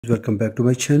Welcome back to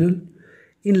my channel.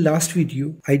 In last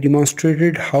video I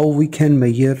demonstrated how we can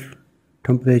measure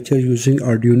temperature using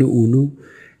Arduino Uno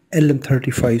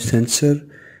LM35 sensor,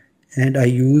 and I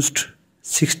used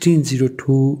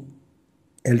 1602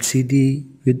 LCD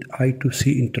with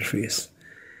I2C interface.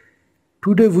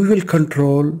 Today we will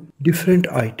control different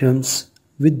items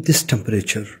with this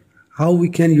temperature. How we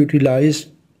can utilize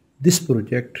this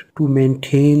project to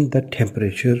maintain the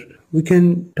temperature. We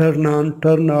can turn on,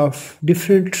 turn off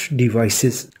different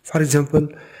devices. For example,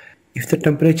 if the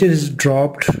temperature is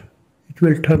dropped, it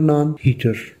will turn on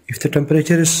heater. If the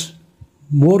temperature is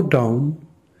more down,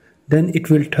 then it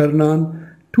will turn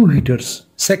on two heaters,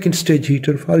 second stage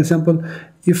heater. For example,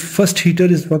 if first heater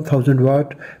is 1000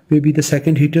 watt, maybe the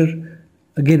second heater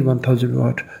again 1000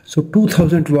 watt. So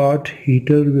 2000 watt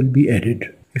heater will be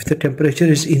added. If the temperature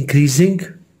is increasing,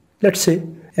 let's say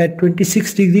at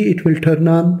 26 degree it will turn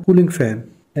on cooling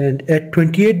fan, and at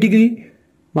 28 degree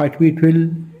might be it will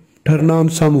turn on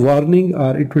some warning,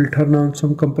 or it will turn on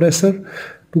some compressor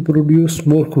to produce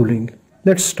more cooling.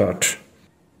 Let's start.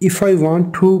 If I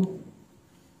want to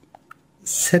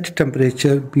set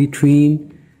temperature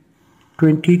between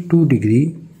 22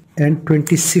 degree and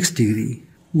 26 degree,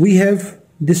 we have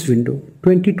this window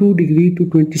 22 degree to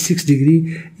 26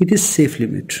 degree. It is safe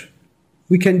limit.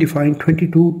 We can define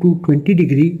 22 to 20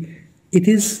 degree, it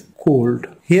is cold.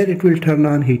 Here it will turn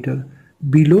on heater.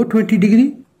 Below 20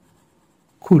 degree,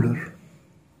 cooler.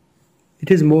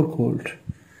 It is more cold.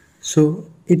 So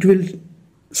it will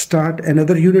start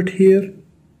another unit here.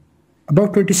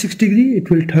 Above 26 degree, it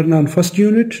will turn on first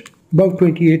unit. Above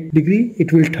 28 degree,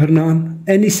 it will turn on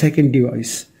any second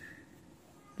device.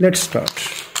 Let's start.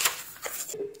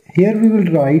 Here we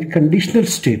will write conditional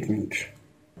statement.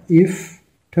 If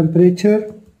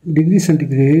temperature degree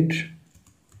centigrade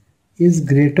is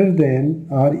greater than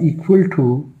or equal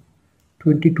to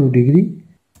 22 degree,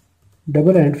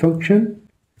 double AND function,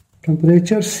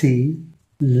 temperature C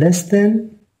less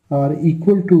than or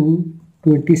equal to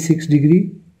 26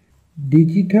 degree,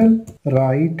 digital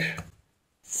write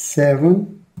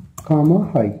 7,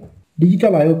 high.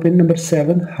 Digital IO pin number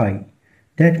 7 high.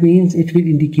 That means it will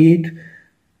indicate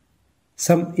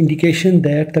some indication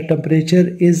that the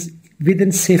temperature is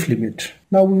within safe limit.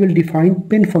 Now we will define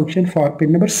pin function for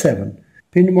pin number 7.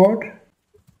 Pin mode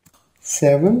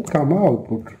 7,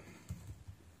 output.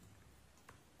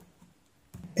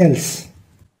 Else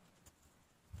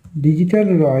digital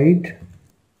write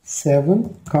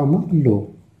 7,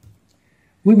 low.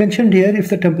 We mentioned here if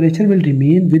the temperature will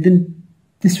remain within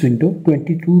this window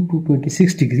 22 to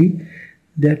 26 degree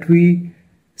that we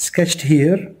sketched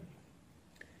here,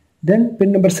 then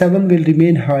pin number 7 will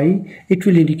remain high. It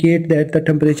will indicate that the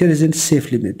temperature is in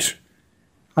safe limit.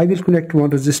 I will connect one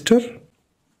resistor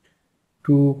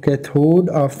to cathode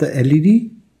of the LED,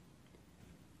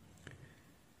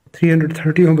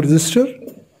 330 ohm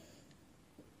resistor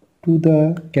to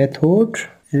the cathode,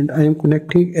 and I am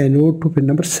connecting anode to pin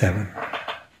number 7.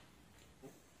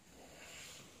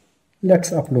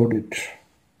 Let's upload it.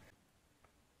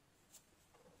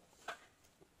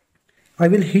 I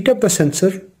will heat up the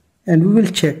sensor and we will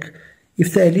check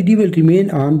if the LED will remain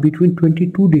on between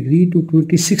 22 degree to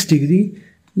 26 degree.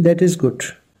 That is good.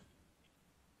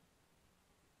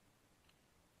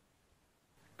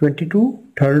 22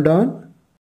 turned on.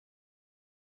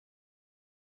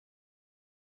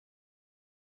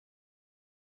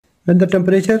 When the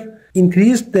temperature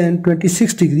increased than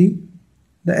 26 degree,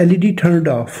 the LED turned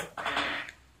off.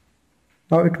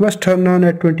 Now it must turn on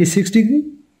at 26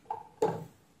 degree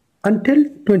until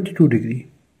 22 degree.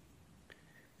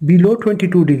 Below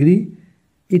 22 degree,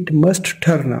 it must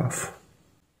turn off.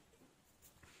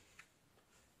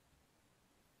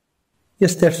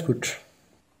 Yes, that's good.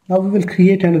 Now we will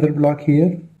create another block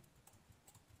here.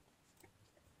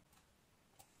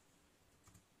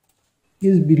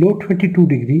 Is below 22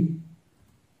 degree,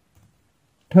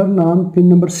 turn on pin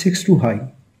number 6 to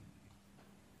high.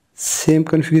 Same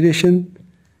configuration,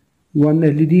 one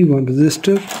LED, one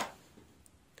resistor.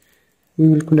 We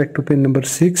will connect to pin number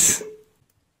 6.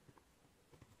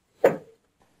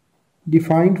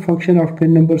 Define function of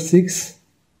pin number 6.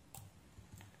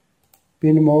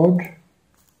 Pin mode.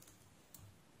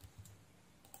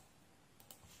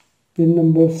 Pin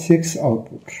number 6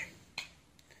 output.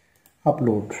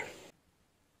 Upload.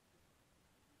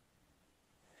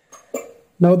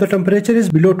 Now the temperature is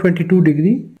below 22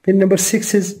 degree. Pin number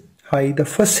 6 is high. The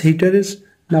first heater is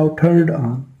now turned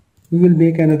on. We will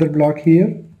make another block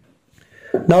here.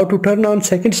 Now to turn on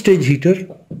second stage heater,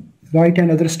 write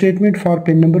another statement for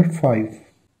pin number 5.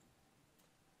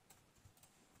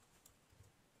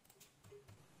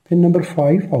 Pin number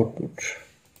 5 output.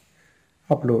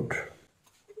 Upload.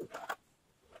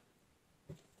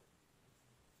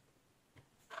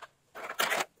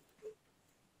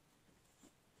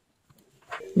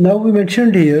 Now we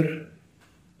mentioned here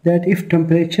that if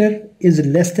temperature is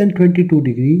less than 22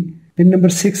 degree, pin number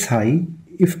 6 high.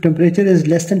 If temperature is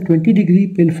less than 20 degree,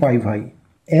 pin 5 high.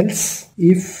 Else,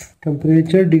 if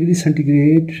temperature degree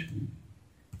centigrade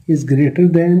is greater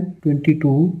than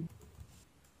 22,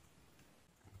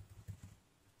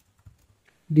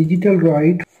 digital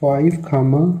write 5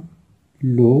 comma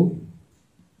low,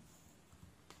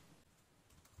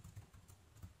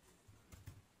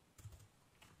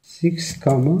 six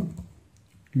comma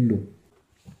low.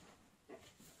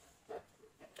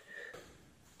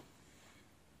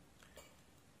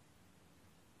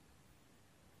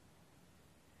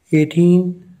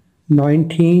 $18,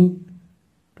 $19,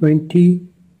 $20.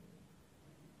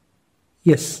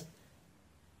 Yes,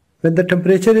 when the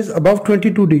temperature is above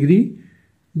 22 degree,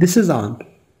 this is on.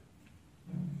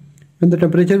 When the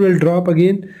temperature will drop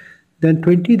again, then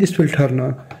 20, this will turn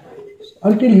on.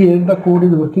 Until here, the code is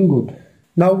working good.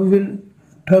 Now we will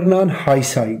turn on high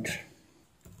side.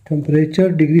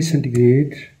 Temperature degree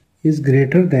centigrade is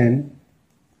greater than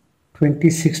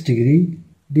 26 degree.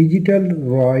 Digital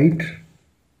write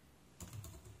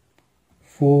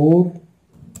 4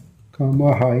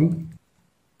 comma high.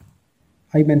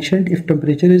 I mentioned if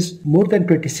temperature is more than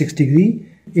 26 degree,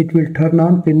 it will turn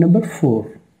on pin number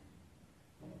 4.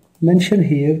 Mention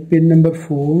here pin number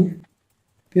 4.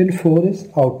 Pin 4 is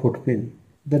output pin.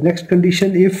 The next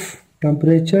condition, if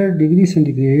temperature degree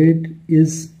centigrade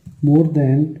is more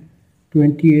than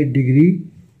 28 degree,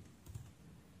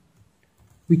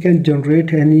 we can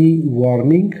generate any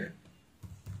warning.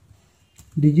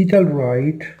 Digital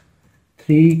write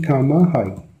 3 comma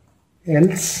high.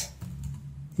 Else,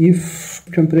 if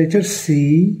temperature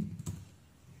C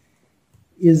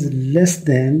is less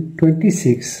than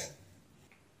 26,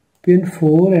 pin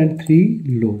 4 and 3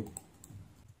 low.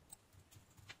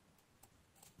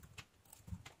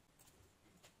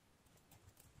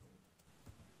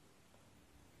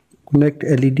 Connect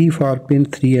LED for pin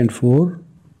 3 and 4.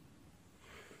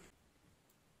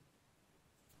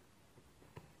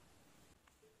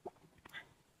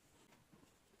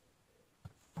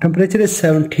 Temperature is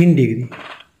 17 degree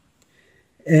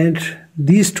and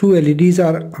these two LEDs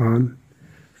are on.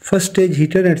 First stage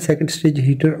heater and second stage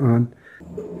heater on.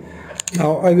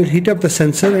 Now I will heat up the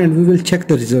sensor and we will check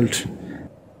the result.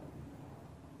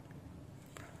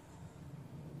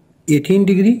 18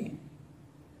 degree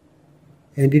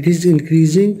and it is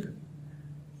increasing.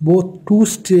 Both two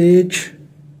stage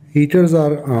heaters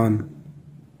are on.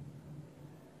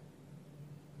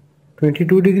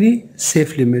 22 degree,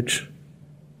 safe limit.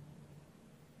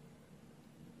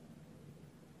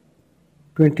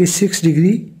 26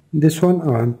 degree, this one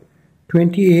on.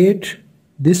 28,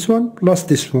 this one plus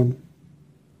this one.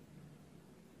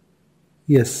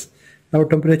 Yes, now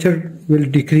temperature will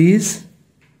decrease.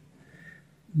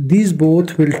 These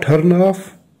both will turn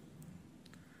off.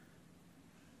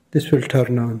 This will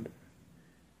turn on.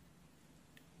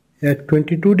 At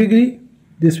 22 degree,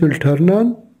 this will turn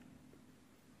on.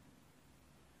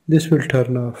 This will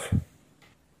turn off.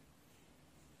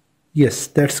 Yes,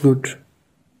 that's good.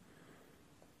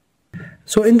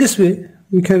 So in this way,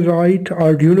 we can write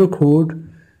Arduino code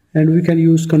and we can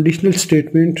use conditional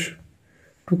statement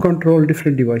to control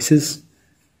different devices.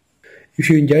 If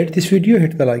you enjoyed this video,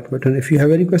 hit the like button. If you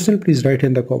have any question, please write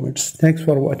in the comments. Thanks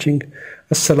for watching.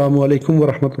 Assalamu alaikum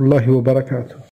wa rahmatullahi wa barakatuh.